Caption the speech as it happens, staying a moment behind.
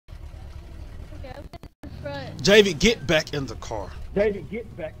front. JV, get back in the car. David,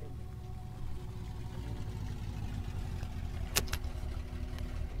 get back.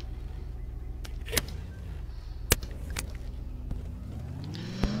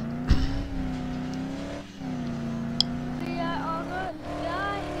 We are all gonna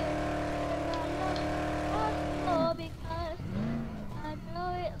die here. And I know because I know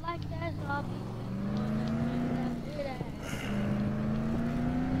it like that zombie.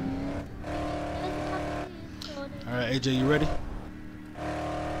 All right, AJ, you ready?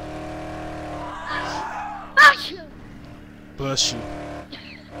 Bless you.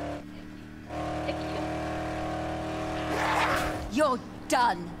 Thank you. You're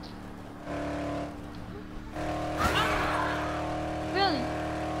done. Really?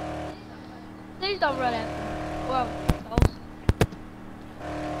 Please don't run after me. Well,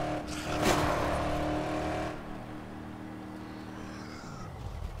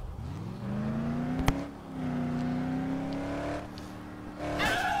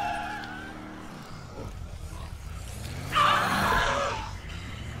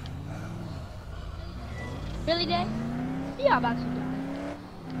 really, Dad? Yeah, I'm about to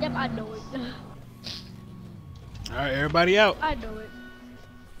die. Yep, I know it. All right, everybody out. I know it.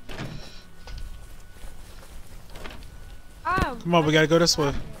 Come on, we gotta go this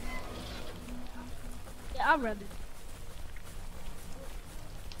way. Yeah, I'm running.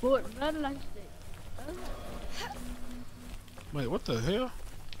 Boy, run like this. Wait, what the hell?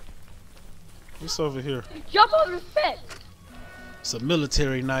 What's over here? Jump over the fence. It's a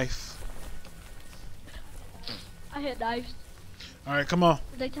military knife. I hit knives. All right, come on.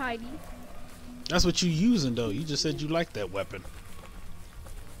 They're tiny. That's what you using though. You just said you like that weapon.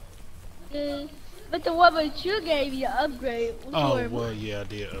 But the one that you gave me an upgrade. Was Oh, horrible. well, yeah, I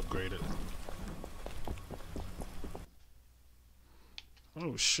did upgrade it.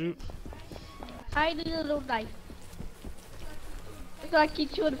 Oh, shoot. Tiny little knife. Look like I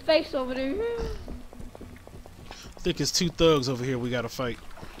kicked you in the face over there. I think it's two thugs over here we gotta fight.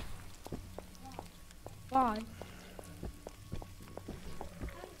 Why?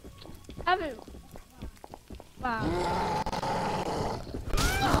 Haven't. Wow.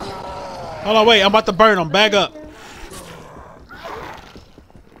 Hold on, wait. I'm about to burn them. Back up.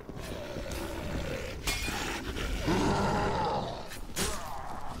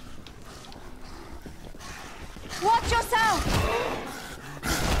 Watch yourself!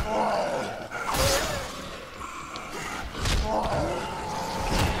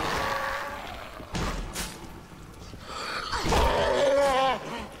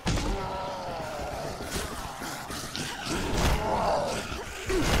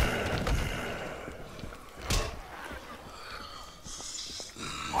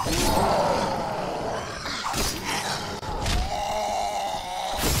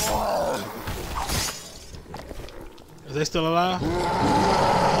 Are they still alive?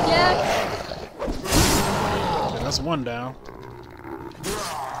 Yeah. Okay, that's one down.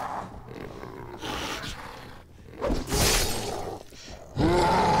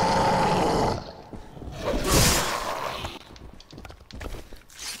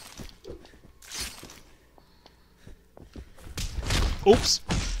 Oops.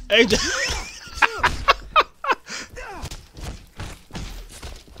 AJ.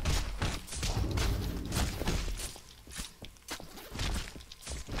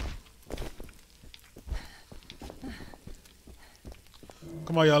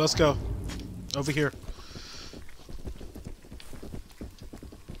 Come on, y'all. Let's go. Over here.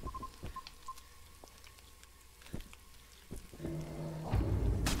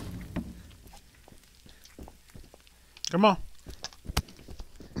 Come on.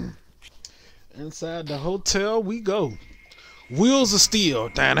 Inside the hotel we go. Wheels of steel.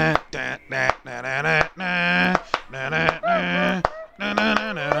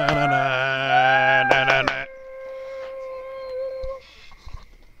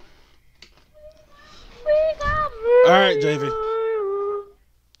 All right, JV.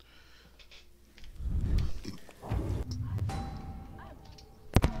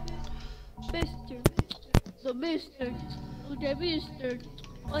 Mister. Oh, that mister.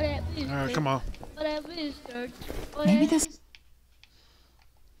 Oh, that mister. All right, come on. Oh, that mister. Oh, Maybe that there's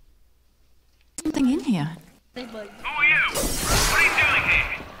something in here. Hey, buddy. Who are you? What are you doing here?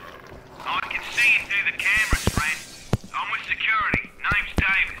 Oh, I can see you through the cameras, friend. I'm with security. Name's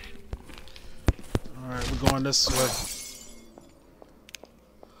Davis. All right, we're going this way.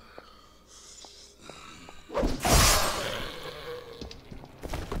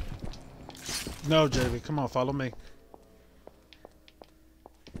 No, JV, come on, follow me.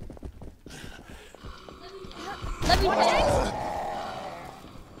 Let me take.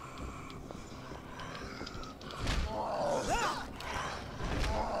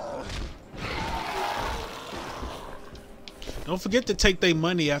 Don't forget to take their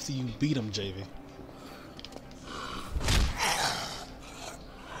money after you beat them, JV.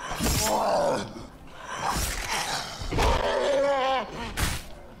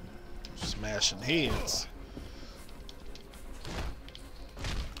 Smashing heads.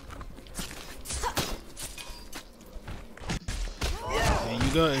 There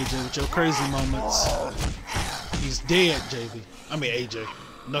you go, AJ, with your crazy moments. He's dead, JV. I mean, AJ.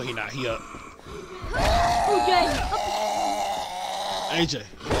 No, he not. He up. Oh, Jay. AJ.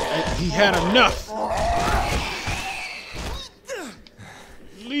 He had enough.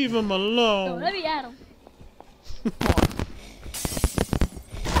 Leave him Yo, alone. let me at him.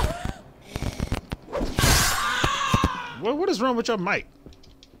 What is wrong with your mic?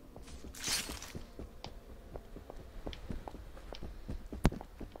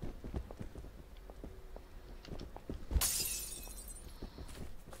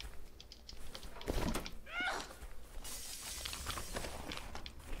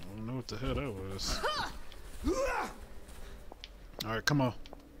 I don't know what the hell that was. All right, come on.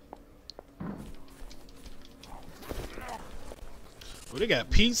 Oh, they got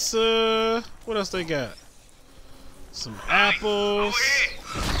pizza. What else they got? Some apples.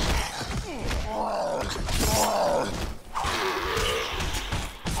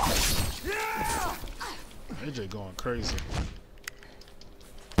 AJ going crazy.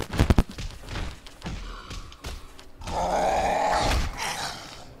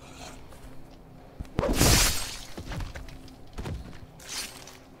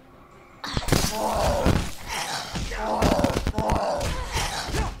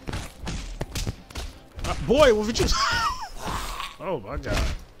 Boy, what would you? Oh my God!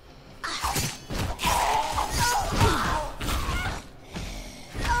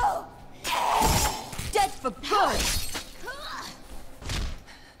 Dead for good.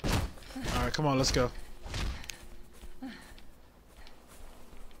 All right, come on, let's go.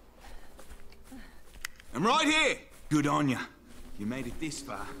 I'm right here. Good on you. You made it this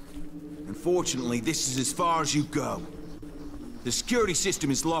far. Unfortunately, this is as far as you go. The security system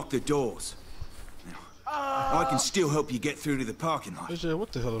has locked the doors. I can still help you get through to the parking lot. AJ,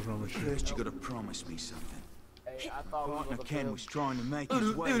 what the hell is wrong with you? First, you gotta promise me something. Partner Ken was trying to make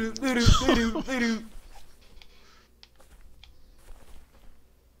his way.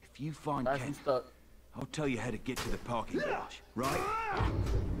 If you find Ken, I'll tell you how to get to the parking garage, right? All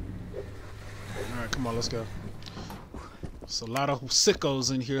right, come on, let's go. There's a lot of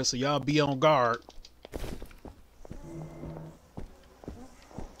sickos in here, so y'all be on guard.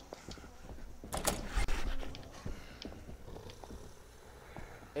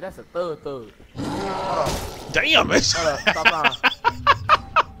 Hey, that's a thug. Damn it! Shut up, stop lying.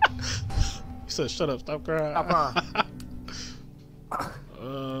 You said, "Shut up, stop crying." Stop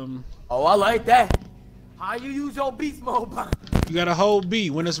lying. Oh, I like that. How you use your beast mode? You got to hold B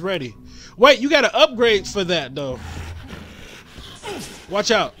when it's ready. Wait, you got to upgrade for that though.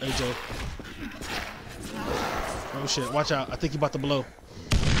 Watch out, AJ. Oh shit! Watch out! I think you about to blow.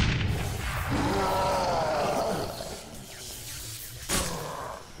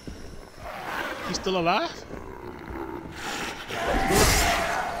 He's still alive?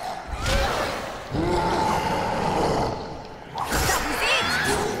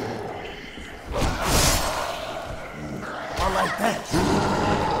 I like that.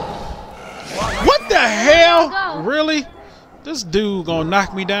 What the hell? Really? This dude gonna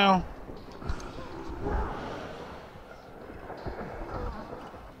knock me down?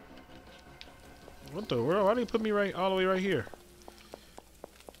 What the world? Why did he put me all the way right here?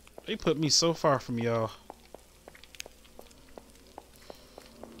 They put me so far from y'all.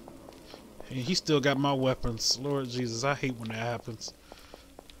 And he still got my weapons. Lord Jesus, I hate when that happens.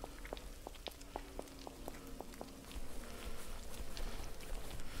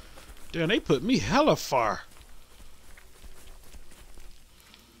 Damn, they put me hella far.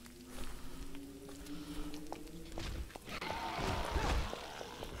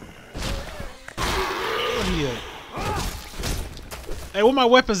 Where he at? Hey, where my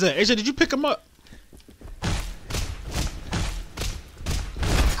weapons at? AJ, did you pick them up?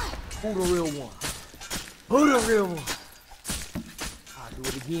 Who the real one? Who the real one? I'll do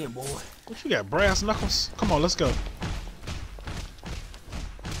it again, boy. What you got, brass knuckles? Come on, let's go.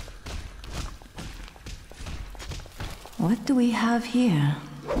 What do we have here?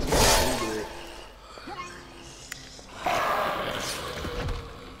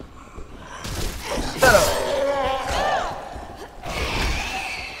 Shut up.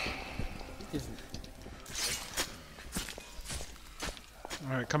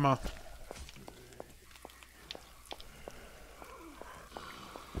 All right, come on.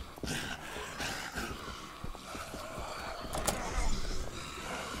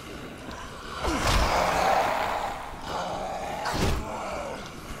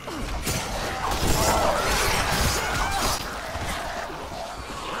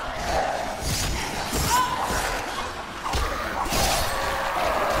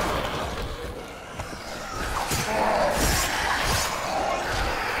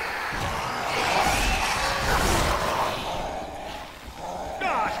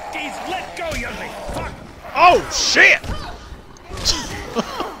 Oh shit!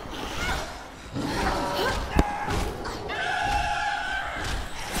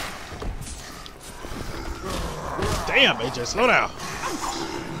 Damn, AJ, slow down.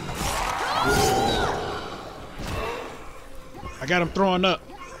 I got him throwing up.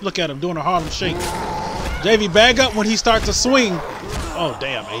 Look at him doing a Harlem Shake. JV, bag up when he starts to swing. Oh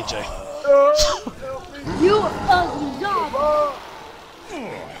damn, AJ. You ugly zombie.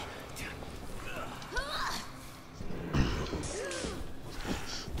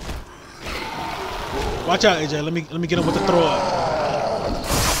 Watch out, AJ. Let me get him with the throw up.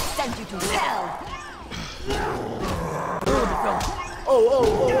 Send you to hell.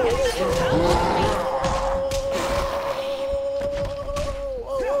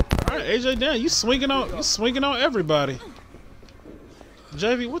 All right, AJ, damn, you swinging on everybody.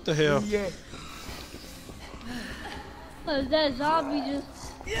 JV, what the hell? Yeah. Cause that zombie just.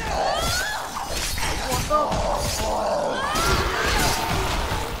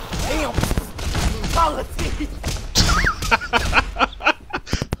 Damn. Politics.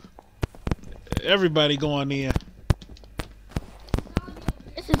 Everybody going in.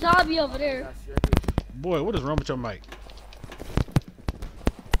 It's a zombie over there. Boy, what is wrong with your mic?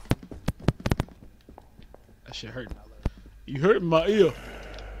 That shit hurting. You hurting my ear.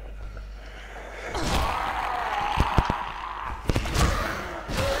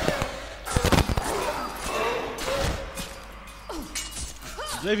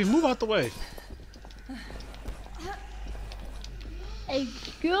 JV, move out the way. Hey,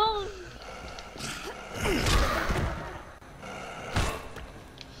 girl.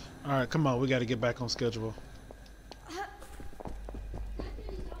 All right, come on. We got to get back on schedule. Can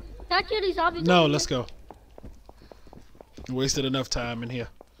I kill these zombies? No, let's go. You wasted enough time in here.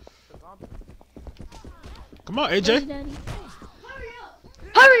 Come on, AJ. Daddy.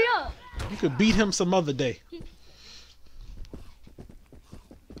 Hurry up! You could beat him some other day.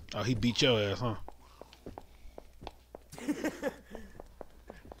 Oh, he beat your ass, huh?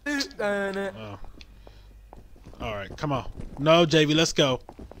 Oh. All right, come on. No, JV, let's go.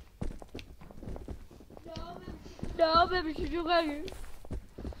 No, baby, should you go here?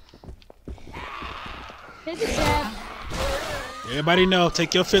 Take the jab. Everybody know,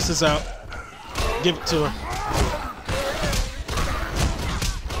 take your fists out. Give it to her.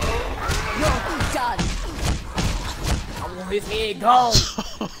 You're done. I want his head gone.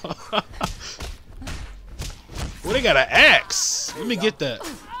 Well, they got an axe. Let me get that.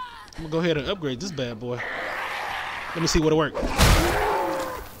 I'm gonna go ahead and upgrade this bad boy. Let me see what it works.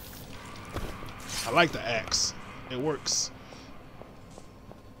 I like the axe. It works.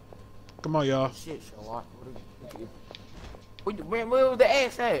 Come on, y'all. Shit, Sherlock. Where was the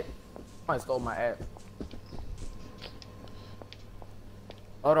axe at? I stole my axe.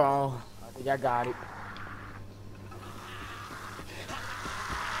 Hold on. I think I got it.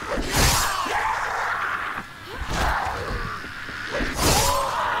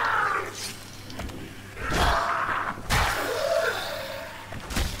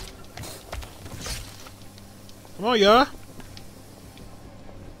 Come on, y'all.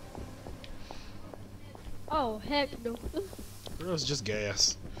 Oh, heck no. That's just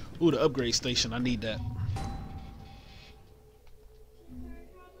gas. Ooh, the upgrade station. I need that.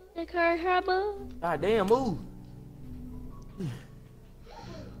 Take her, Harbor. God damn, move.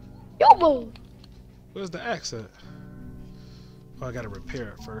 You move. Where's the axe at? Oh, I gotta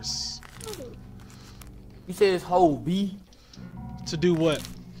repair it first. You said it's whole B. To do what?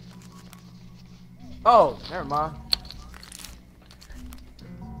 Oh, never mind.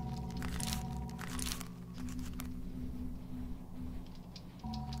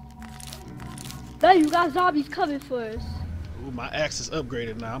 Now you got zombies coming for us. Ooh, my axe is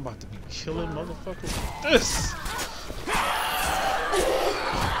upgraded now. I'm about to be killing motherfuckers with this.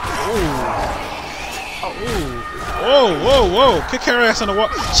 Ooh. Whoa, whoa, whoa. Kick her ass in the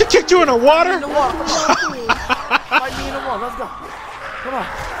water. She kicked you in the water? In the water, come on. Fight me in the water, let's go. Come on.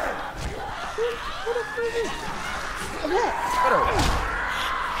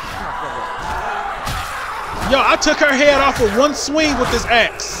 Yo, I took her head off with one swing with this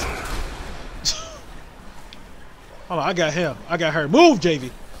axe. Hold on, I got him. I got her. Move, JV.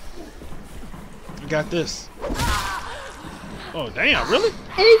 I got this. Oh, damn, really?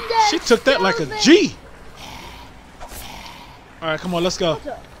 She took that like a G. All right, come on, let's go.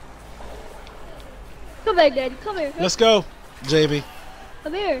 Come back, Daddy. Come here. Let's go, JV.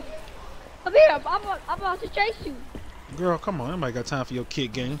 Come here. Come here. I'm about to chase you. Girl, come on. Nobody got time for your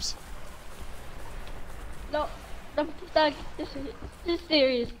kid games. No, this is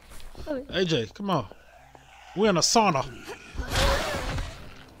serious. Come here. AJ, come on. We're in a sauna.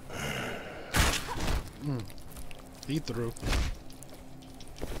 He threw.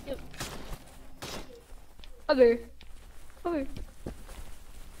 Yep. Come here. Come here.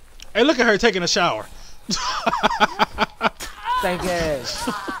 Hey, look at her taking a shower. Thank ass.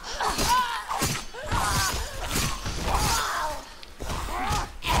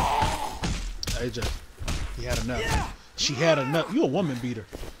 AJ, he had enough. She had enough. You a woman beater.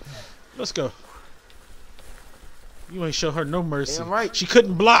 Let's go. You ain't show her no mercy. Damn right. She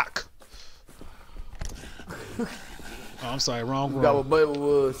couldn't block. Oh, I'm sorry, wrong. Forgot what button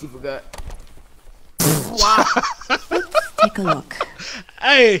was. She forgot. Take a look.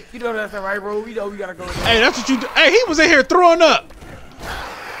 Hey, You know that's the right road. We know we gotta go. hey, that's what you do. Hey, he was in here throwing up.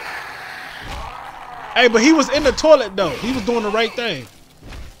 Hey, but he was in the toilet though. He was doing the right thing.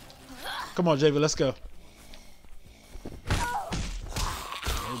 Come on, JV, let's go. Oh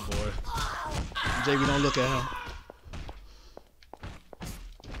boy, JV, don't look at him.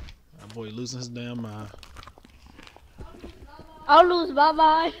 That boy losing his damn mind. I'll lose my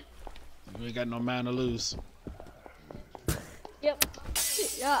mind. You ain't got no mind to lose. Yep.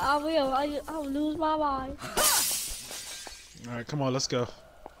 Yeah, I will. I'll lose my mind. All right, come on, let's go.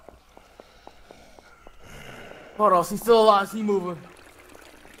 Hold on, she's still alive. She moving.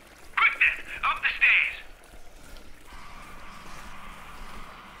 Quick then, up the stairs.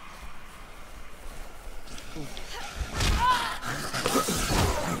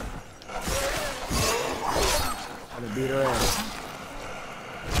 I done beat her ass.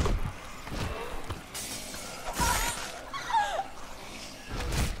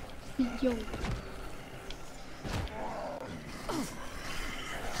 Yo.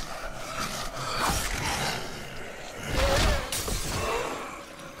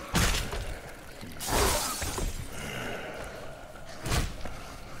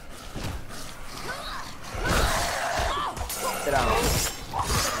 Get out.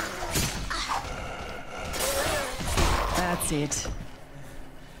 That's it.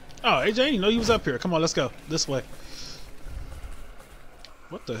 Oh, AJ, I didn't know you was up here. Come on, let's go. This way.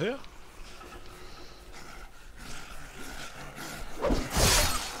 What the hell?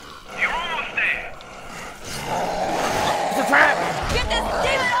 You're almost there. It's a trap. Get this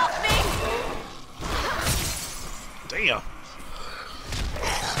demon off me! Damn.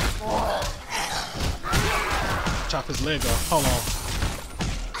 Chop his leg off. Hold on.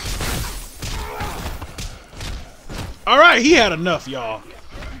 All right, he had enough, y'all.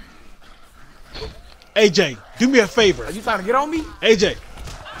 AJ, do me a favor. Are you trying to get on me? AJ,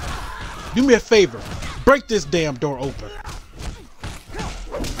 do me a favor. Break this damn door open.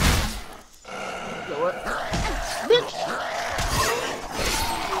 Yo, what?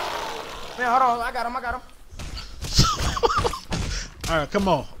 Man, hold on. I got him. All right, come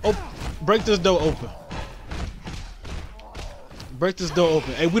on. Break this door open. Break this door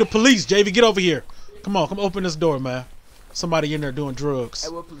open. Hey, we the police. JV, get over here. Come on, come open this door, man. Somebody in there doing drugs. Hey,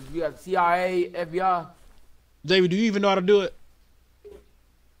 what police? You got CIA, FBI? JV, do you even know how to do it?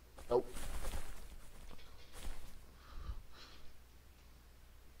 Nope.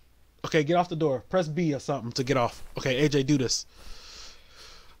 Okay, get off the door. Press B or something to get off. Okay, AJ, do this.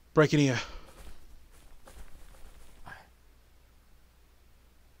 Break it in.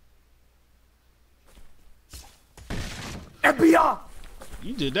 FBI!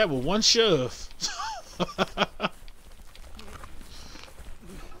 You did that with one shove.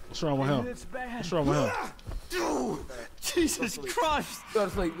 What's wrong with him? What's wrong with him? Jesus Christ! Go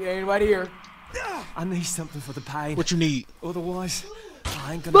to sleep. You ain't right here. I need something for the pain. What you need? Otherwise,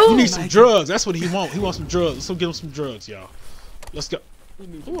 I ain't gonna. You need some drugs. That's what he want. He wants some drugs. Let's go get him some drugs, y'all. Let's go.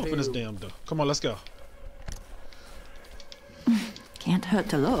 Who open this damn door? Come on, let's go. Can't hurt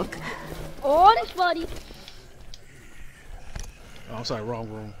to look. Oh, that's funny. Oh, I'm sorry, wrong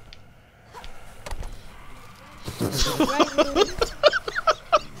room.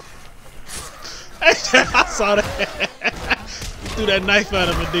 I saw that. He threw that knife at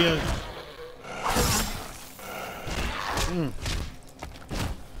him and then.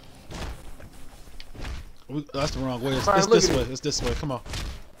 That's the wrong way. It's this way. It's this way. Come on.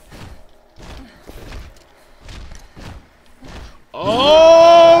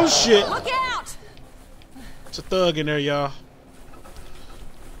 Oh shit! Look out! It's a thug in there, y'all.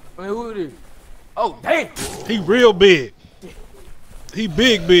 I mean, who it is? Oh, damn! He real big. He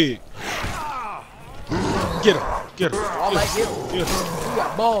big. Get him. Get him. All that get him. Get him. You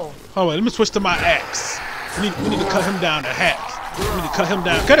got balls. Hold on, let me switch to my axe. We need to cut him down to axe. We need to cut him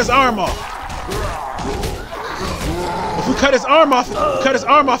down. Cut his arm off. If we cut his arm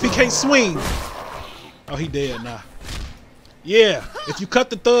off, he can't swing. Oh, he dead now. Yeah, if you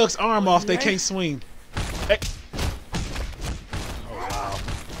cut the thug's arm off, they can't swing. Hey. Oh, wow.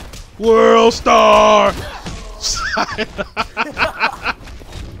 World star.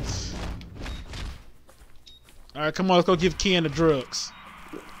 All right, come on, let's go give Ken the drugs.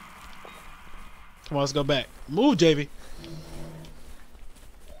 Come on, let's go back. Move, JV.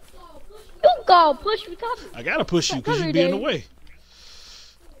 You go push me, come. I gotta push you because Come you here, be in the Dave. way.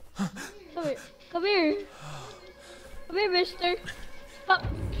 Come here. Come here. Come here, mister. Come.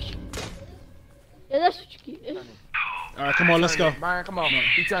 Yeah, that's what you get. All right, come on, let's go. Brian, come on.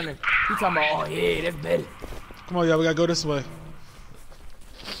 He talking about, oh yeah, that's better. Come on, y'all, we gotta go this way.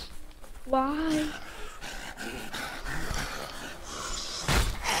 Why?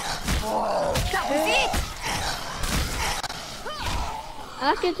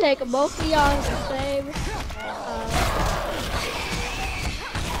 I can take both of y'all at the same.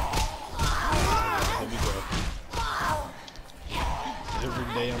 Here we go. Every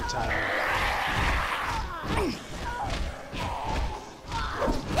day I'm tired.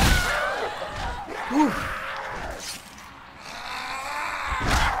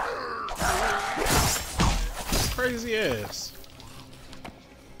 Crazy ass.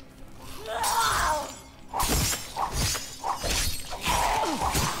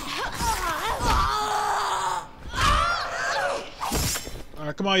 All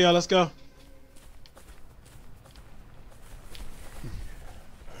right, come on, y'all, let's go.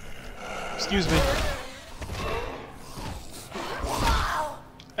 Excuse me.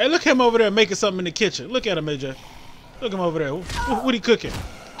 Hey, look him over there making something in the kitchen. Look at him, AJ. Look him over there. What he cooking?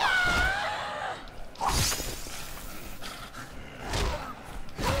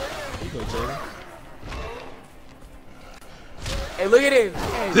 Here you go, Jay. Hey, look at it.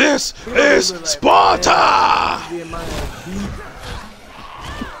 Hey, This is Sparta!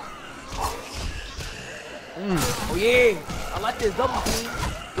 Oh yeah, I like this double team.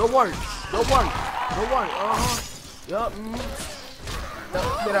 Good work. Good work. Good work. Yup.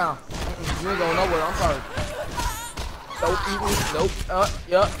 Get down. You ain't going nowhere. I'm sorry. Nope.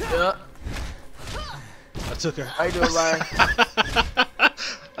 Yup. I took her. How you doing, Ryan?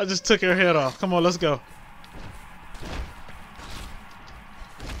 I just took her head off. Come on, let's go.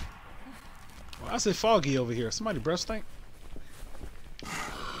 Well, I said foggy over here. Somebody breath stink?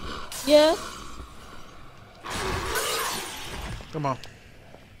 Yeah. Come on.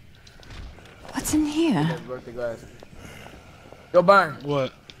 What's in here? Happy birthday, guys. Yo, Byron.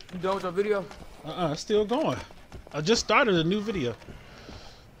 What? You done with your video? It's still going. I just started a new video.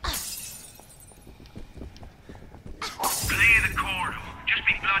 Clear the corridor. Just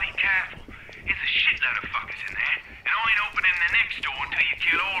be bloody careful. There's a shitload of fuckers in there, and I ain't opening the next door until you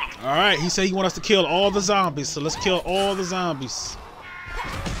kill all of them. Alright, he said he wants us to kill all the zombies, so let's kill all the zombies.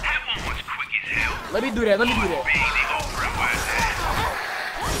 That one was quick as hell. Let me do that. Being the opera word there.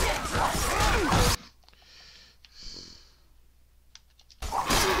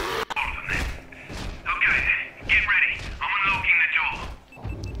 Okay, get ready. I'm unlocking the door.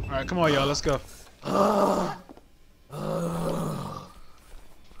 Alright, come on, y'all, let's go.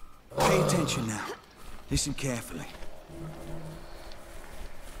 Pay attention now. Listen carefully.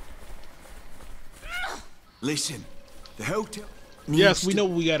 Listen, the hotel. Yes, we know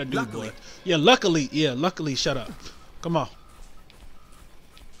what we gotta do, Luckily. boy. Yeah, luckily, shut up. Come on.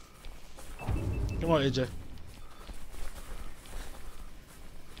 Come on, AJ.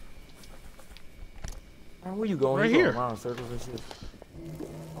 Man, where you going? Right You going here. around circles and shit.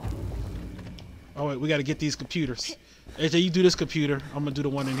 Oh wait, we gotta get these computers. AJ, you do this computer. I'm gonna do the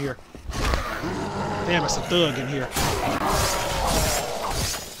one in here. Damn, it's a thug in here.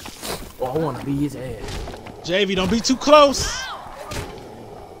 Oh, I want to be his ass. JV, don't be too close.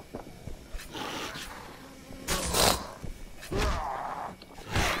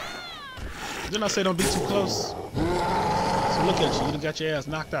 Didn't I say don't be too close? So look at you. You done got your ass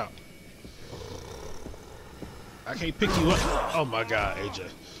knocked out. I can't pick you up. Oh my God, AJ.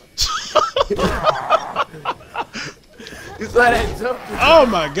 You saw that jump? Oh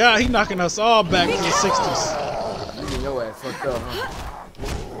my God, he knocking us all back to the 60s. You getting your ass fucked up, huh?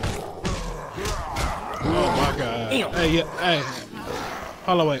 Oh my God. Hey, yeah, hey.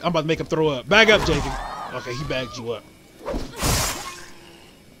 Hold on, wait. I'm about to make him throw up. Bag up, JV. Okay, he bagged you up.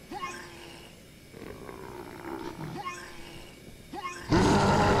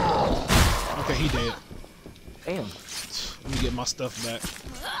 Okay, he dead. Damn. Let me get my stuff back.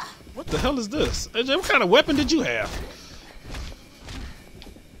 What the hell is this? AJ, what kind of weapon did you have?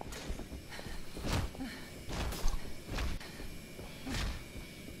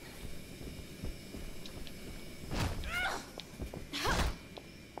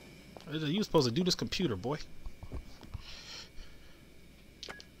 AJ, you supposed to do this computer, boy.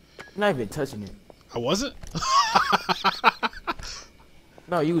 I'm not even touching it. I wasn't?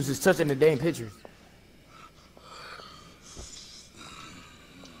 No, you was just touching the damn pictures.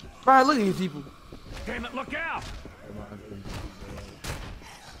 Brian, look at these people. Damn it, look out!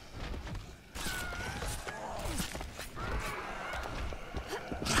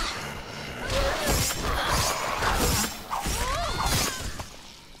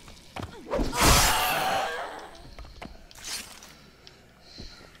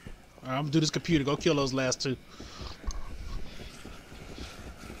 Alright, I'm gonna do this computer. Go kill those last two.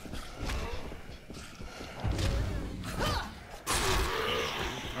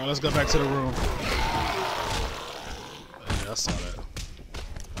 Alright, let's go back to the room. Yeah, I saw that.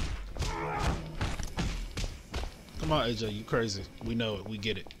 Come on, AJ, you crazy. We know it. We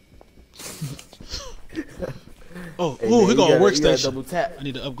get it. Oh, Hey, ooh, man, here go a you gotta workstation. double tap. I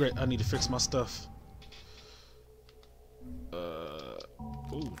need to upgrade. I need to fix my stuff.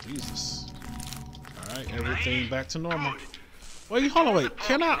 Ooh, Jesus. Alright, everything back to normal. Wait, hold on, wait.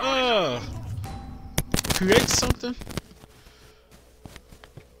 Can I, create something?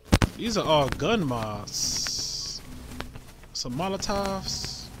 These are all gun mods. Some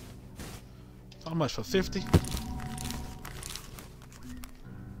Molotovs. How much for 50?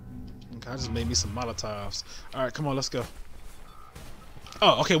 Okay, I just made me some Molotovs. Alright, come on, let's go.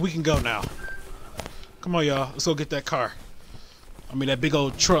 Oh, okay, we can go now. Come on, y'all. Let's go get that car. I mean, that big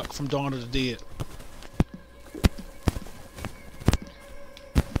old truck from Dawn of the Dead.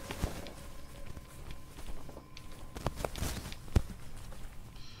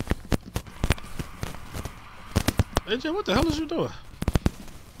 AJ, what the hell is you doing?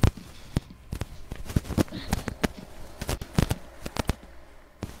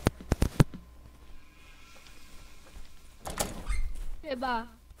 Hey, bye.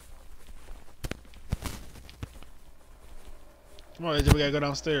 Come on, AJ, we gotta go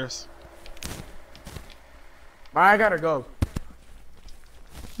downstairs. I gotta go.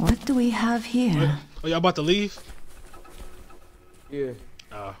 What do we have here? Oh, y'all about to leave? Yeah.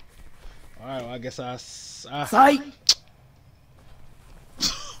 Oh. Alright, well, I guess I Sight.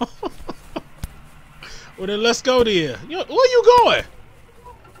 Well, then let's go there. Where you going?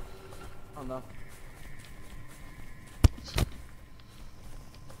 I don't know.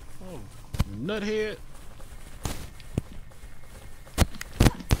 Oh, nuthead.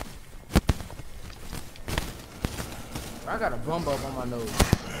 I got a bump up on my nose.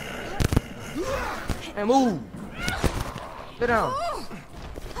 Hey, move. Sit down.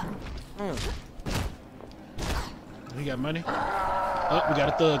 You got money? Oh, we got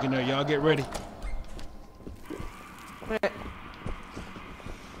a thug in there. Y'all get ready.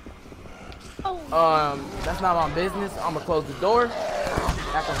 That's not my business. I'm gonna close the door.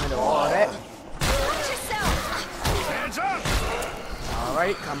 Not gonna handle all that. Hands up! All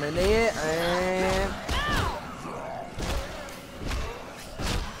right, coming in and.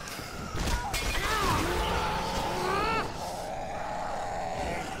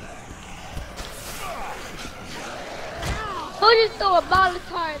 Who just throw a ball of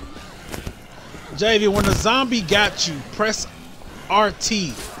time? JV, when a zombie got you, press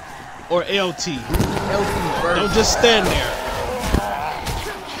RT or LT. Don't just stand there.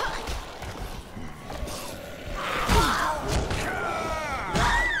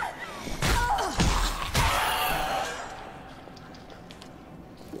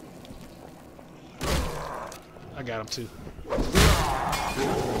 I got him too.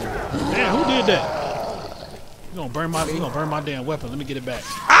 Man, who did that? You gonna burn my damn weapon. Let me get it back.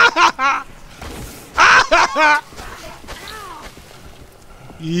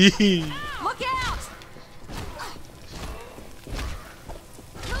 Look out!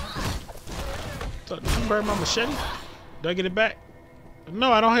 Did you burn my machete? Did I get it back?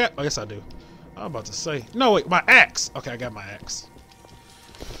 No, I don't have. Oh, yes, I do. I was about to say. No, wait, my axe. Okay, I got my axe.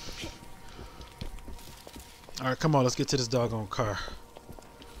 All right, come on. Let's get to this doggone car.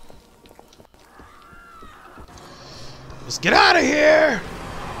 Let's get out of here.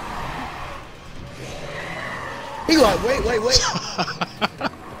 He like, wait.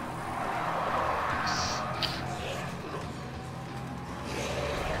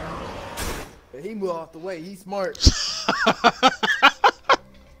 He moved off the way. He's smart.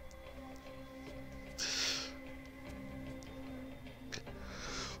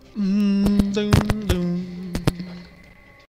 Dun, dun.